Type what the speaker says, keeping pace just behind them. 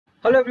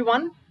Hello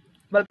everyone,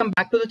 welcome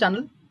back to the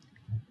channel.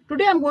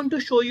 Today I'm going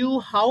to show you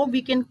how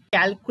we can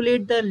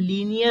calculate the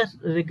linear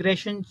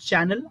regression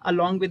channel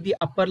along with the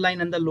upper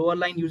line and the lower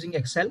line using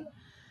Excel.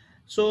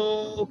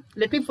 So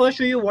let me first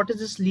show you what is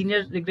this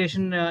linear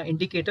regression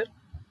indicator.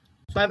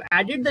 So I've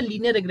added the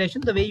linear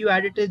regression. The way you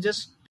add it is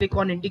just click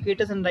on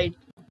indicators and write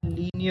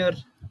linear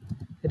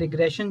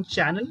regression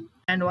channel,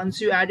 and once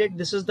you add it,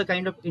 this is the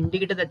kind of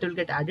indicator that will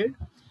get added.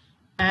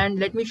 And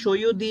let me show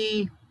you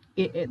the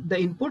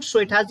input. So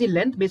it has the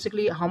length,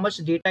 basically how much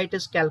data it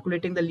is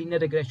calculating the linear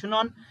regression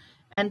on,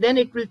 and then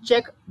it will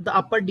check the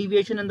upper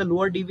deviation and the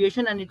lower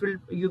deviation, and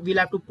you will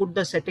have to put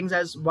the settings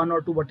as 1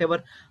 or 2,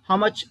 whatever, how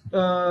much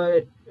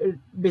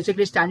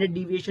basically standard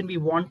deviation we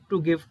want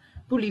to give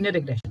to linear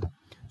regression.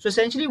 So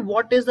essentially,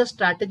 what is the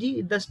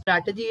strategy? The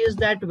strategy is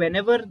that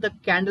whenever the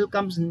candle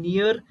comes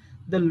near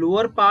the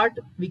lower part,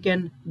 we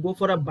can go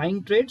for a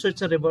buying trade, so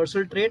it's a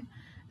reversal trade,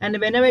 and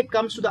whenever it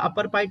comes to the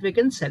upper part, we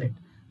can sell it.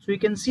 So you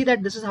can see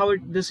that this is how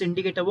this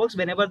indicator works.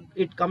 Whenever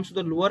it comes to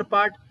the lower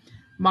part,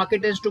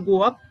 market tends to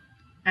go up,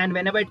 and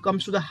whenever it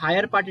comes to the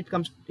higher part,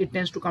 it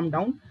tends to come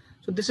down.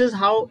 So this is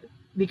how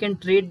we can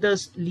trade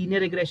this linear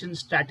regression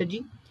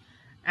strategy.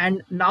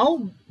 And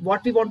now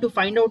what we want to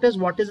find out is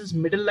what is this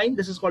middle line.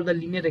 This is called the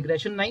linear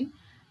regression line,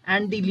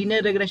 and the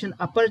linear regression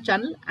upper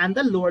channel and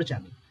the lower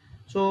channel.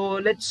 So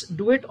let's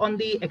do it on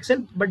the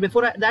Excel. But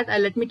before that,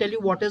 let me tell you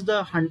what is the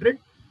 100.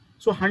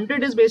 So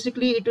 100 is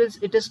basically it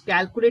is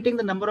calculating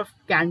the number of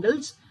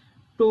candles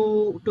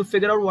to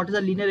figure out what is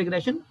the linear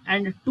regression,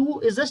 and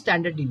 2 is the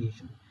standard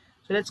deviation.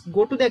 So let's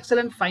go to the Excel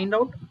and find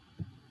out.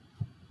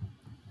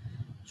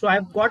 So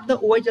I've got the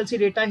OHLC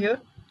data here.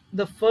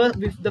 The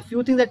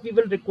few things that we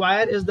will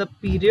require is the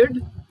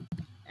period,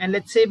 and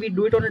let's say we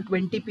do it on a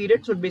 20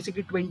 period, so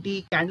basically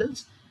 20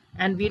 candles,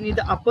 and we need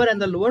the upper and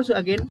the lower. So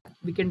again,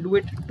 we can do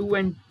it 2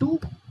 and 2.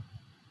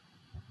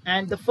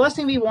 And the first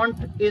thing we want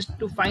is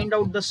to find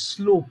out the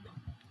slope.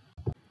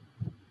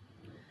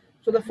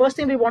 So the first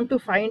thing we want to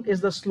find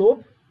is the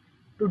slope.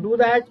 To do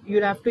that,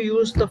 you'll have to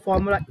use the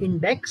formula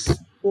index,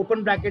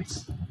 open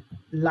brackets,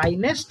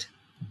 linest,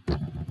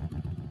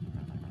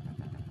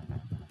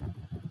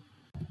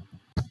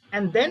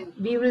 and then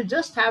we will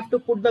just have to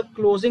put the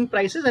closing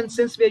prices. And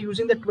since we are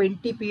using the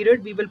 20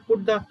 period, we will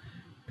put the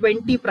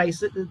 20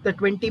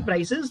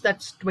 prices,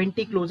 that's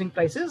 20 closing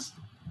prices,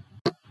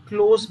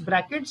 close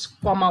brackets,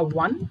 comma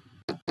 1.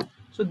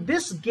 So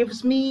this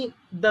gives me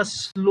the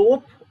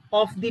slope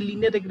of the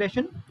linear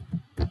regression.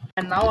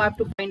 And now I have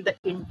to find the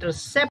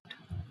intercept.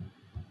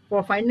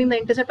 For finding the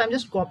intercept, I'm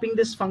just copying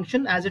this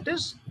function as it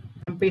is.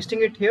 I'm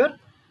pasting it here,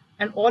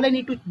 and all I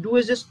need to do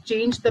is just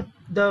change the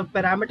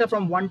parameter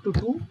from 1 to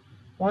 2.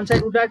 Once I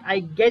do that,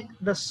 I get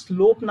the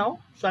slope now.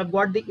 So I've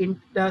got the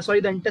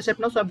intercept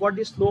now. So I've got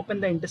the slope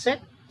and the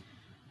intercept.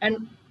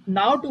 And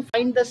now to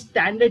find the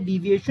standard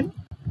deviation,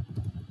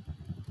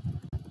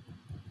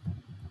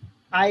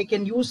 I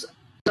can use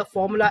the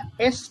formula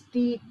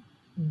stdev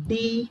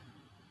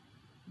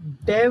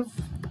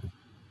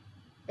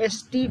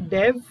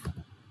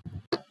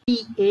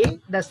PA,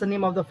 that's the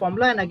name of the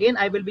formula. And again,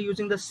 I will be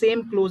using the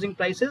same closing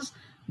prices.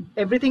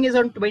 Everything is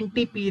on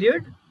 20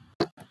 period.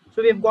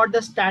 So we've got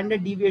the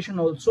standard deviation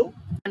also.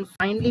 And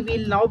finally,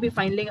 we'll now be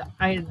finding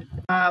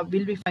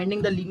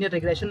the linear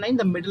regression line,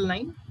 the middle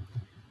line.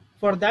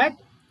 For that,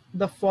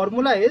 the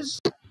formula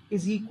is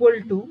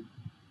equal to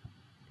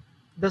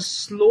the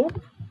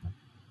slope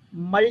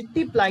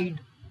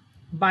multiplied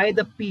by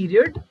the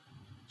period.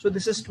 So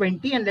this is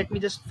 20, and let me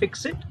just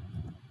fix it.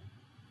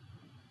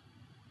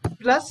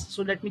 Plus,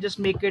 so let me just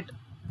make it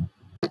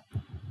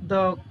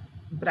the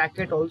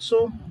bracket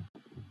also,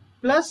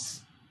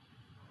 plus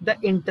the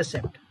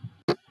intercept.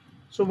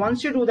 So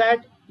once you do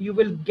that, you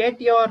will get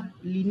your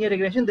linear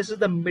regression. This is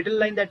the middle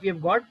line that we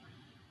have got.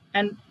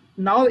 And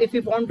now if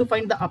you want to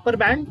find the upper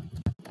band,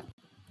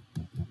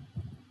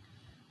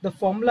 the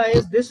formula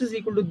is this is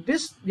equal to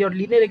this, your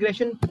linear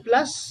regression,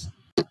 plus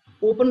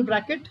open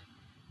bracket,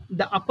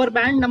 the upper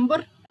band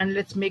number, and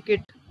let's make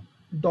it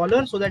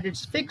dollar so that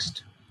it's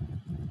fixed,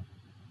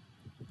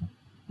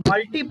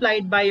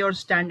 multiplied by your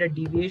standard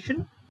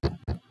deviation.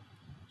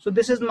 So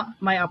this is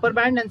my upper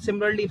band, and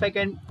similarly, if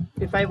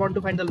I want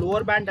to find the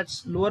lower band,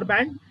 that's lower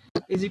band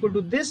is equal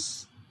to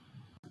this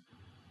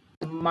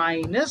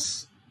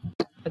minus,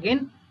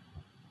 again,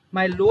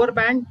 my lower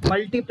band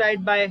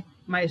multiplied by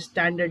my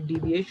standard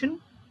deviation,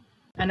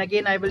 and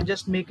again I will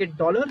just make it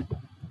dollar.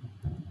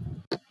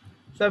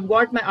 So I've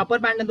got my upper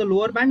band and the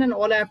lower band, and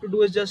all I have to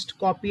do is just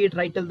copy it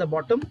right till the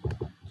bottom.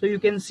 So you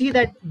can see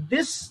that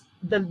this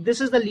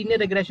is the linear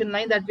regression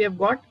line that we have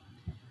got,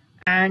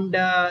 and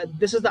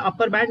this is the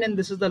upper band and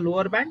this is the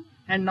lower band.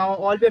 And now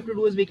all we have to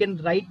do is we can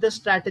write the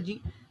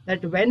strategy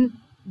that when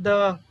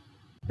the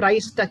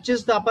price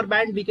touches the upper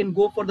band, we can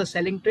go for the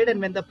selling trade, and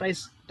when the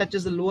price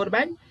touches the lower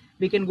band,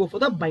 we can go for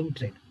the buying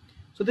trade.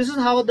 So this is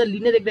how the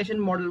linear regression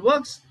model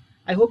works.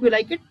 I hope you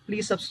like it.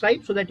 Please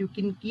subscribe so that you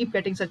can keep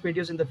getting such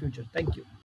videos in the future. Thank you.